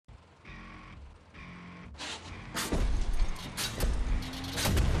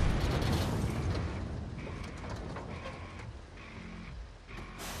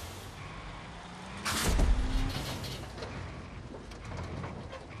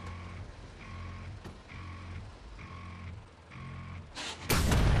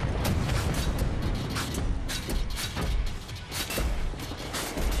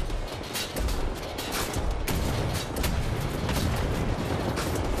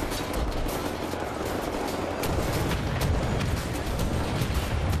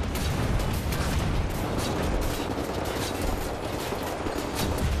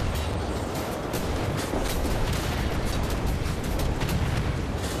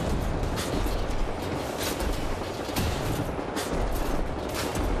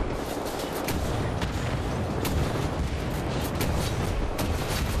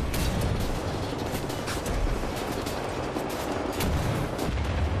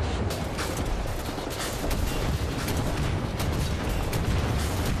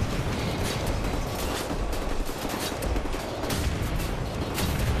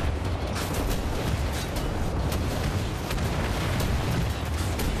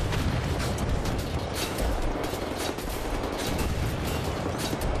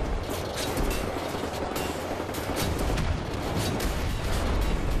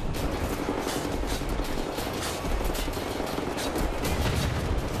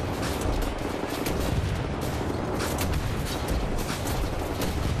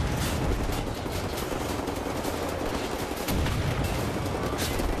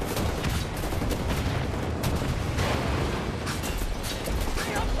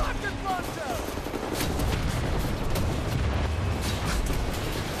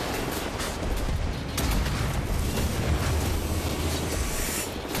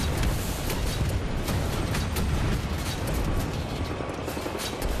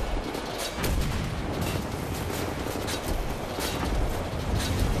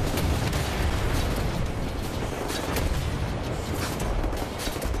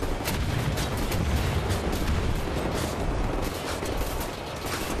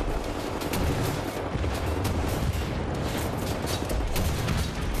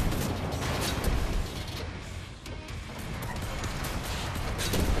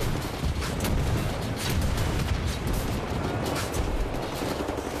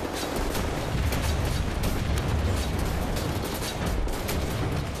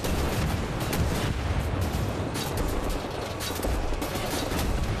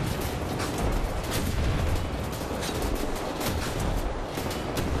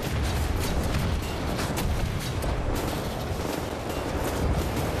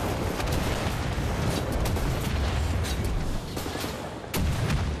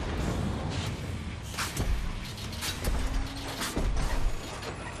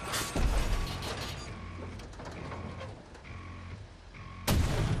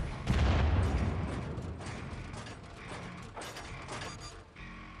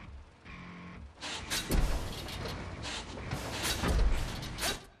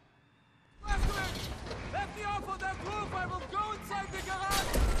I will go inside the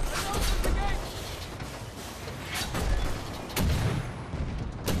garage and open the gate.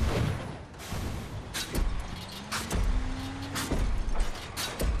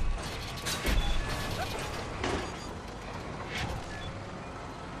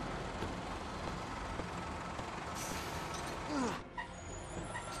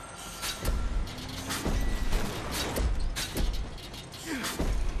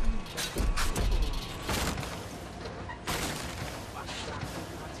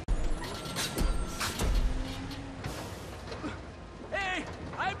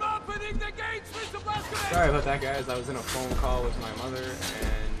 Sorry about that, guys. I was in a phone call with my mother,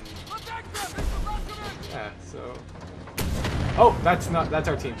 and yeah. So, oh, that's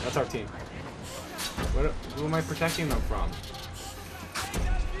our team. That's our team. Who am I protecting them from?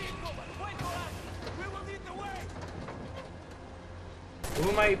 Who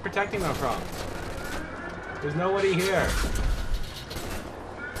am I protecting them from? There's nobody here.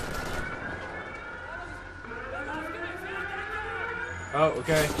 Oh,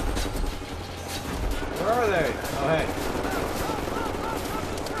 okay. Where are they? Oh, hey.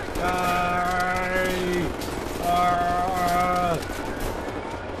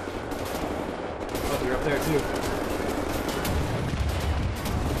 Oh, you're up there too.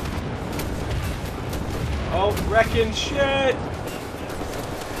 Oh, wrecking shit!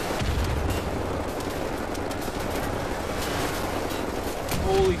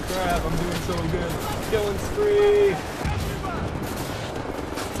 Holy crap, I'm doing so good. Killing spree!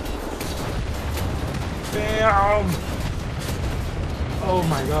 Bam! Oh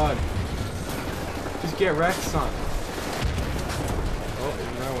my god. Just get wrecked, son. Oh,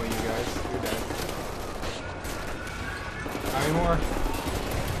 there's another one of you guys. You're dead. Not anymore.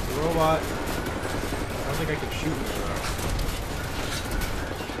 The robot. I don't think I can shoot him though.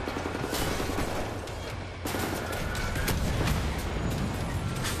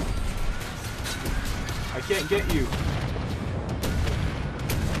 I can't get you.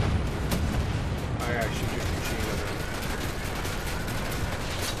 Oh yeah, shoot your machine gun.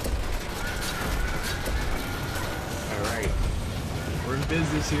 Alright. We're in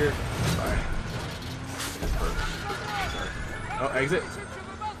business here. Bye. Sorry. Oh, exit.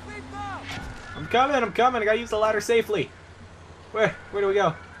 I'm coming. I gotta use the ladder safely. Where do we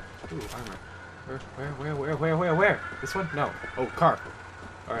go? Ooh, armor. Where? This one? No. Oh, car.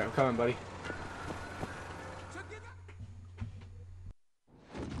 Alright, I'm coming, buddy.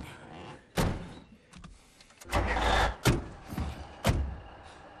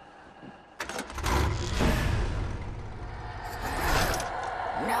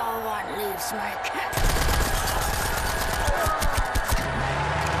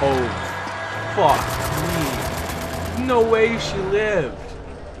 Oh, fuck me. No way she lived.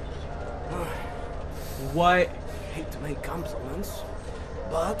 What? Hate to make compliments,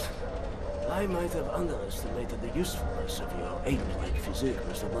 but I might have underestimated the usefulness of your ape-like physique,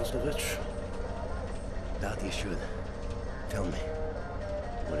 Mr. Blaskovich. That you should. Tell me,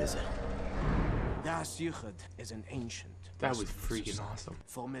 what is it? dirtch is an ancient. That was freaking awesome.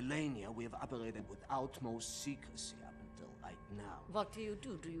 For millennia, we have operated with utmost secrecy up until right now. What do?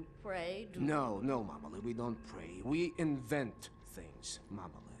 Do you pray? No, Mamale, we don't pray. We invent things, Mamale.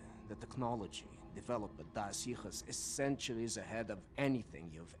 The technology developed at dirtch is centuries ahead of anything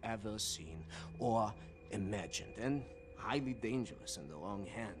you've ever seen or imagined, and highly dangerous in the wrong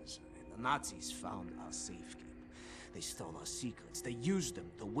hands. And the Nazis found our safekeeping. They stole our secrets. They used them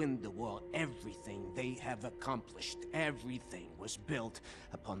to win the war. Everything they have accomplished, everything was built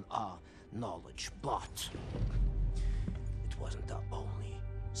upon our knowledge. But it wasn't our only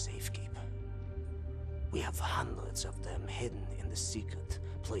safekeeping. We have hundreds of them hidden in the secret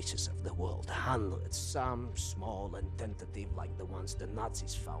places of the world. Hundreds, some small and tentative like the ones the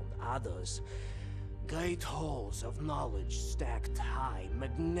Nazis found. Others, great halls of knowledge stacked high,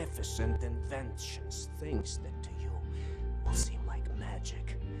 magnificent inventions, things that to you will seem like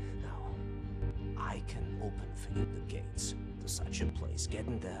magic. Now, I can open for you the gates to such a place.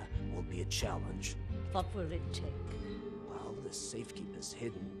 Getting there will be a challenge. What will it take? Well, the safekeep is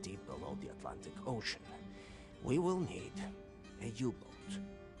hidden deep below the Atlantic Ocean. We will need a U-boat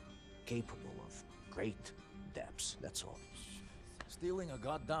capable of great depths, that's all. Stealing a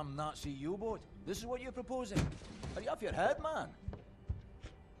goddamn Nazi U-boat? This is what you're proposing? Are you off your head, man?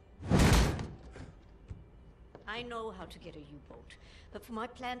 I know how to get a U-boat, but for my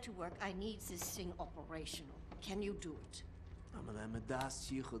plan to work, I need this thing operational. Can you do it? I'm a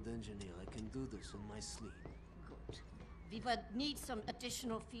dirtch engineer. I can do this in my sleep. Good. We would need some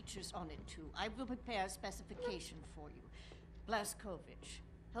additional features on it too. I will prepare a specification for you. Blaskovich,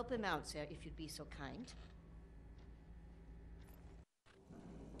 help him out, sir, if you'd be so kind.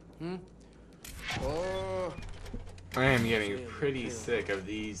 Oh, I am getting pretty sick of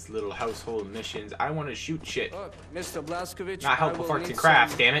these little household missions. I want to shoot shit. Mr. Blazkowicz, Not helpful I will arts need and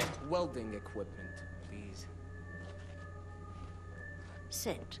crafts, some damn it. Welding equipment, please.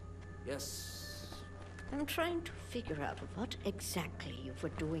 Sid, Yes. I'm trying to figure out what exactly you were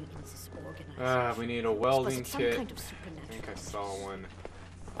doing in this organization. We need a Was welding it some kit. kind of I supernatural think I saw process? one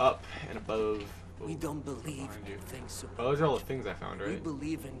up and above. We Ooh, don't believe behind you. in things Oh, those are all the things I found, We right?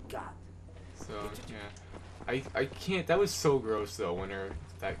 believe in God. So yeah, I can't. That was so gross though when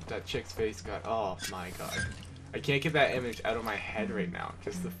that chick's face got. Oh my god, I can't get that image out of my head right now.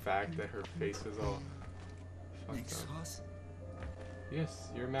 Just the fact that her face was all fucked up. Yes,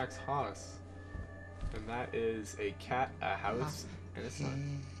 you're Max Haas, and that is a cat, a house, and a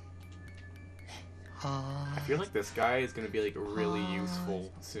son. I feel like this guy is gonna be like really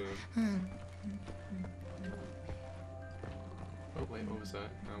useful soon. Oh wait, what was that?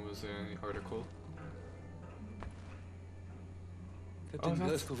 That was an article. Captain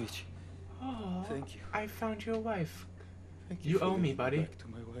that's- Blazkowicz, Oh, thank you. I found you a wife. Thank You for owe me, getting buddy. Back to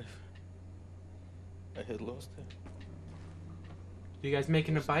my wife. I had lost her. You guys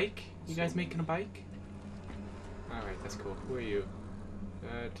making a bike? You guys making a bike? Alright, that's cool. Who are you?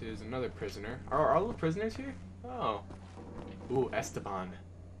 That is another prisoner. Are all the prisoners here? Oh. Ooh, Esteban.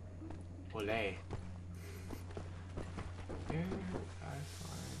 Ole. Where I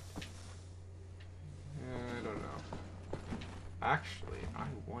find... I don't know. Actually, I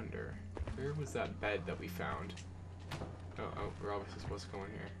wonder... Where was that bed that we found? Oh, we're obviously supposed to go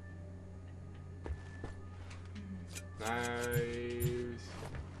in here. Nice.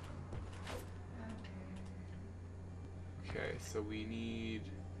 Okay, so we need...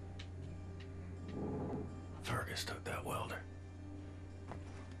 Fergus took that welder.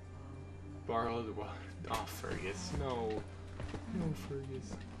 Borrow the welder. Oh, Fergus. No. No,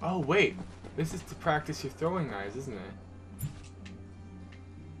 Fergus. Oh, wait. This is to practice your throwing knives, isn't it?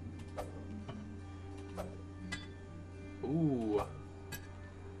 Ooh.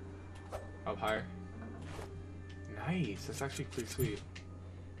 Up higher. Nice. That's actually pretty sweet.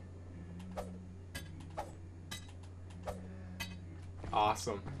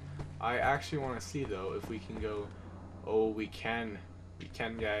 Awesome. I actually want to see though if we can go. Oh, we can. We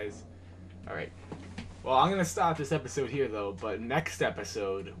can, guys. Alright. Well, I'm going to stop this episode here though, but next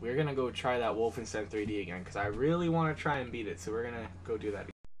episode we're going to go try that Wolfenstein 3D again because I really want to try and beat it, so we're going to go do that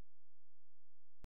again.